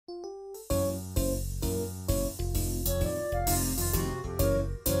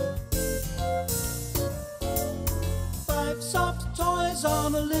papers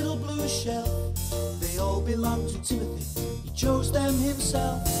on a little blue shelf. They all belong to Timothy, he chose them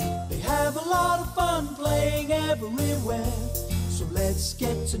himself. They have a lot of fun playing everywhere. So let's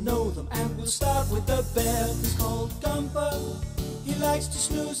get to know them, and we'll start with the bear. He's called Gumper, he likes to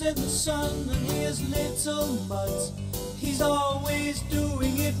snooze in the sun, and here's little Mutt, he's always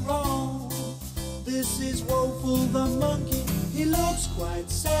doing it wrong. This is Woeful the monkey, he looks quite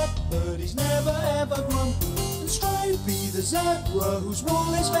sad, but he's never ever grumpy. And Stripey the zebra, whose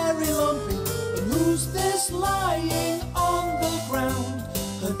wool is very lumpy. And who's this lying on the ground?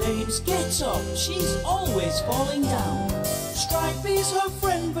 Her name's Getup, she's always falling down. Stripey's her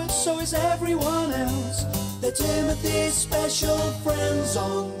friend, but so is everyone else. They're Timothy's special friends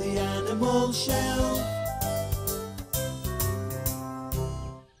on the animal shelf.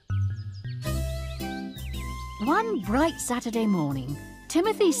 One bright Saturday morning,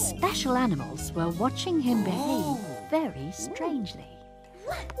 Timothy's special animals were watching him behave very strangely.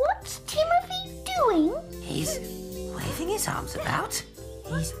 What's Timothy doing? He's waving his arms about.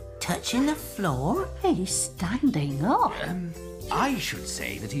 He's touching the floor. He's standing up. I should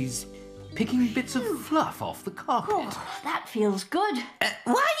say that he's picking bits of fluff off the carpet. Oh, that feels good.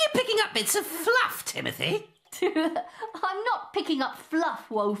 Why are you picking up bits of fluff, Timothy? I'm not picking up fluff,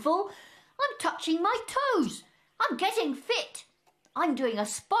 Woeful. I'm touching my toes. I'm getting fit. I'm doing a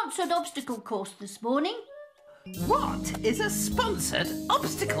sponsored obstacle course this morning. What is a sponsored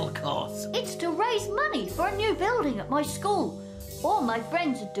obstacle course? It's to raise money for a new building at my school. All my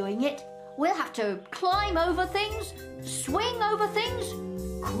friends are doing it. We'll have to climb over things, swing over things,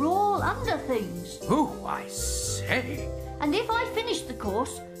 crawl under things. Oh, I say. And if I finish the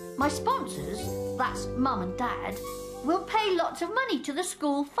course, my sponsors, that's Mum and Dad, will pay lots of money to the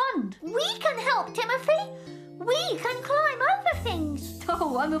school fund. We can help, Timothy. We can climb over things.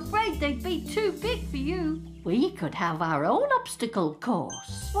 Oh, I'm afraid they'd be too big for you. We could have our own obstacle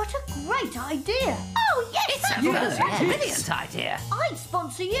course. What a great idea. Oh, yes! It's a brilliant idea. I'd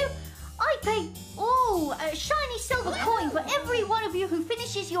sponsor you. I pay, a shiny silver coin for every one of you who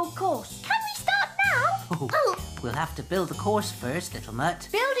finishes your course. Can we start now? We'll have to build the course first, little Mutt.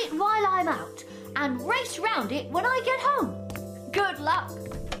 Build it while I'm out and race round it when I get home. Good luck.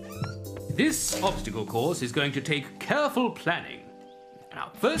 This obstacle course is going to take careful planning.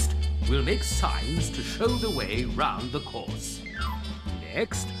 Now, first, we'll make signs to show the way round the course.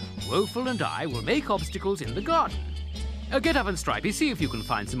 Next, Woeful and I will make obstacles in the garden. Get up and Stripey, see if you can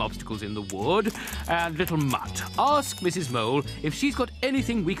find some obstacles in the wood. And little Mutt, ask Mrs. Mole if she's got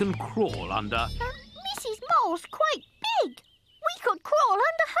anything we can crawl under. Mrs. Mole's quite big. We could crawl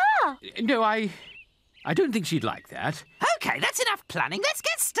under her. No, I don't think she'd like that. OK, that's enough planning. Let's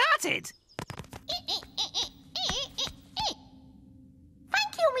get started.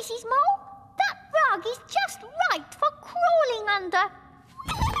 Thank you, Mrs. Mole. That rug is just right for crawling under.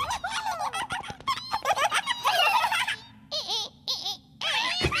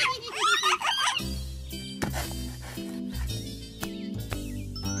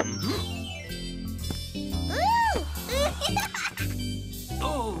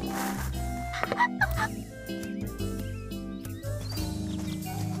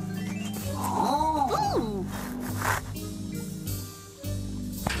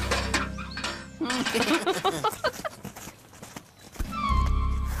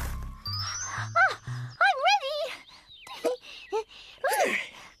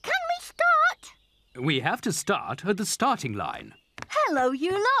 We have to start at the starting line. Hello,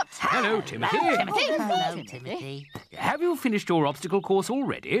 you lot. Hello, Timothy. Hello, Timothy. Have you finished your obstacle course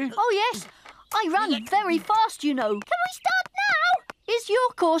already? Oh, yes. I run very fast, you know. Can we start now? Is your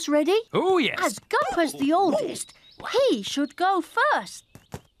course ready? Oh, yes. As Gumper's the oldest, he should go first.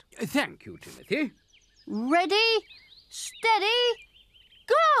 Thank you, Timothy. Ready, steady,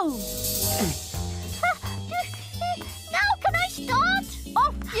 go! Now can I start?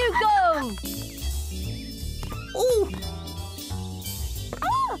 Off you go! Oh,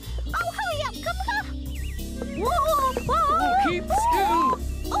 hurry up, Gumper. Whoa, whoa. Oh, keep still.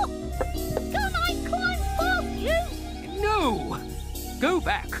 Oh, can I climb past you? No. Go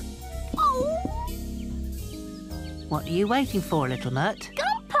back. Oh. What are you waiting for, little Mutt?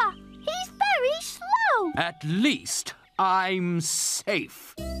 Gumper, he's very slow. At least I'm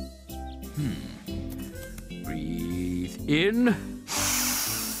safe. Breathe in.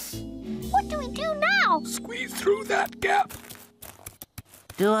 What do we do now? Squeeze through that gap.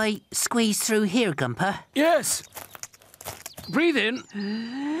 Do I squeeze through here, Gumper? Yes. Breathe in.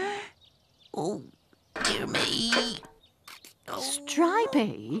 Oh, dear me.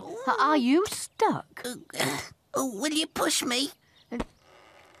 Stripey, are you stuck? Oh, will you push me?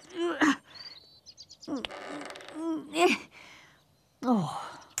 Oh,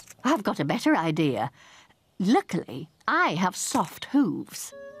 I've got a better idea. Luckily, I have soft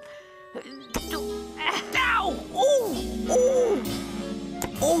hooves. Ow! Oh!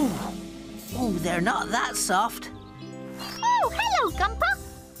 Oh! Oh, they're not that soft. Oh, hello, Gumper.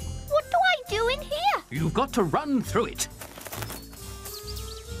 What do I do in here? You've got to run through it.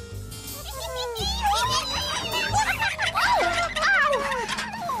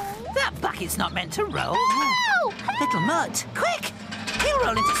 That bucket's not meant to roll. Oh, Little Mutt, quick! He'll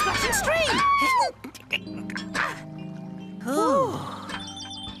roll into splashing stream. Oh.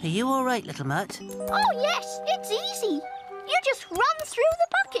 Are you all right, Little Mutt? oh, yes, it's easy. You just run through the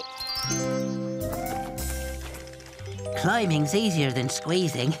bucket. Climbing's easier than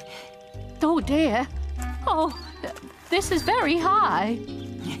squeezing. Oh, dear. Oh, this is very high.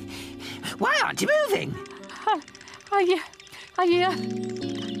 Why aren't you moving? I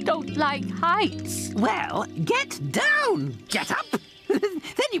don't like heights. Well, get down, Getup.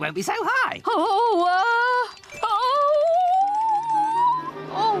 Then you won't be so high. Oh.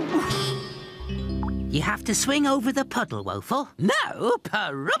 You have to swing over the puddle, Woeful. No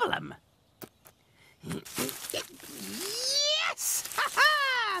problem. Yes!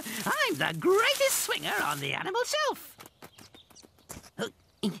 Ha-ha! I'm the greatest swinger on the animal shelf.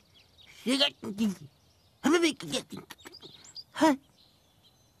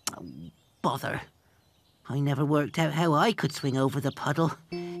 Oh, bother. I never worked out how I could swing over the puddle.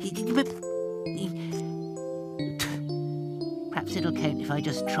 Perhaps it'll count if I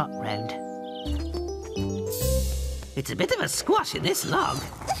just trot round. It's a bit of a squash in this log.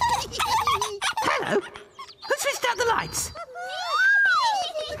 Hello? Who switched out the lights?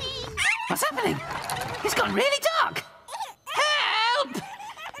 What's happening? It's gone really dark. Help!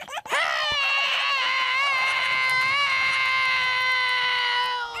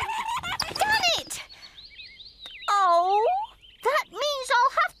 Done it! Oh, that means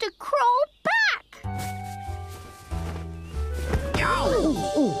I'll have to crawl back.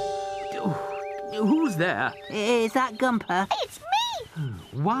 Who's there? Is that Gumper? It's me.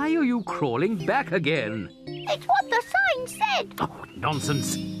 Why are you crawling back again? It's what the sign said. Oh,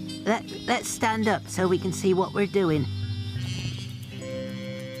 nonsense. Let's stand up so we can see what we're doing.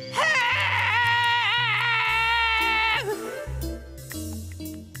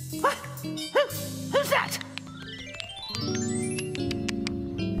 Who's that?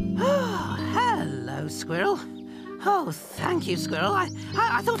 Oh, hello, Squirrel. Oh, thank you, Squirrel.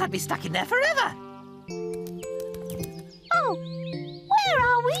 I thought I'd be stuck in there forever. Oh, where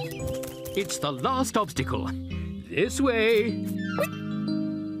are we? It's the last obstacle. This way.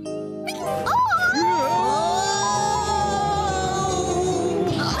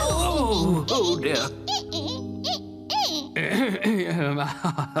 Oh dear.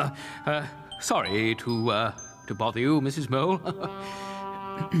 Sorry to bother you, Mrs. Mole.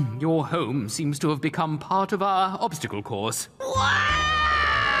 Your home seems to have become part of our obstacle course.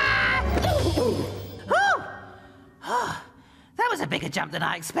 That was a bigger jump than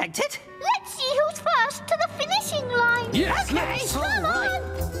I expected. Let's see who's first to the finishing line. Yes, Okay. Come on.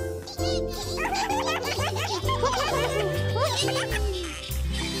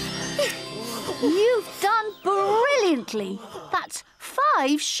 You've done brilliantly. That's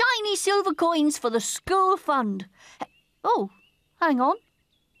 5 shiny silver coins for the school fund. Oh, hang on.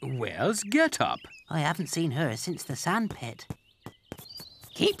 Where's Getup? I haven't seen her since the sandpit.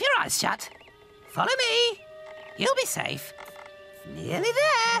 Keep your eyes shut. Follow me. You'll be safe. Nearly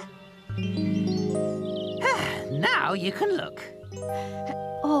there. Now you can look.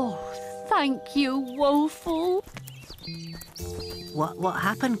 Oh, thank you, Woeful. What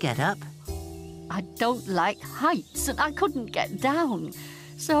happened, Getup? I don't like heights and I couldn't get down.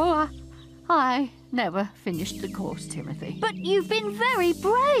 So I never finished the course, Timothy. But you've been very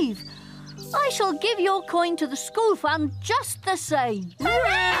brave. I shall give your coin to the school fund just the same.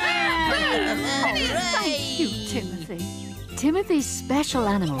 Thank you, Timothy. Timothy's special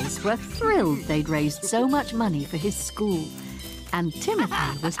animals were thrilled they'd raised so much money for his school. And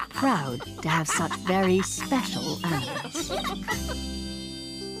Timothy was proud to have such very special animals.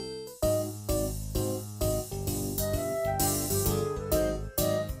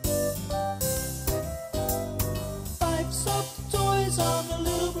 On the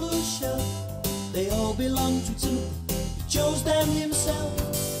little blue shelf, they all belong to Timothy. He chose them himself.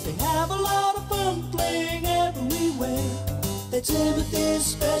 They have a lot of fun playing everywhere. They're Timothy's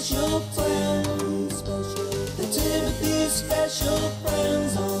special friends. They're Timothy's special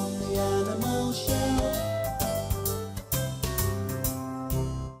friends on the animal shelf.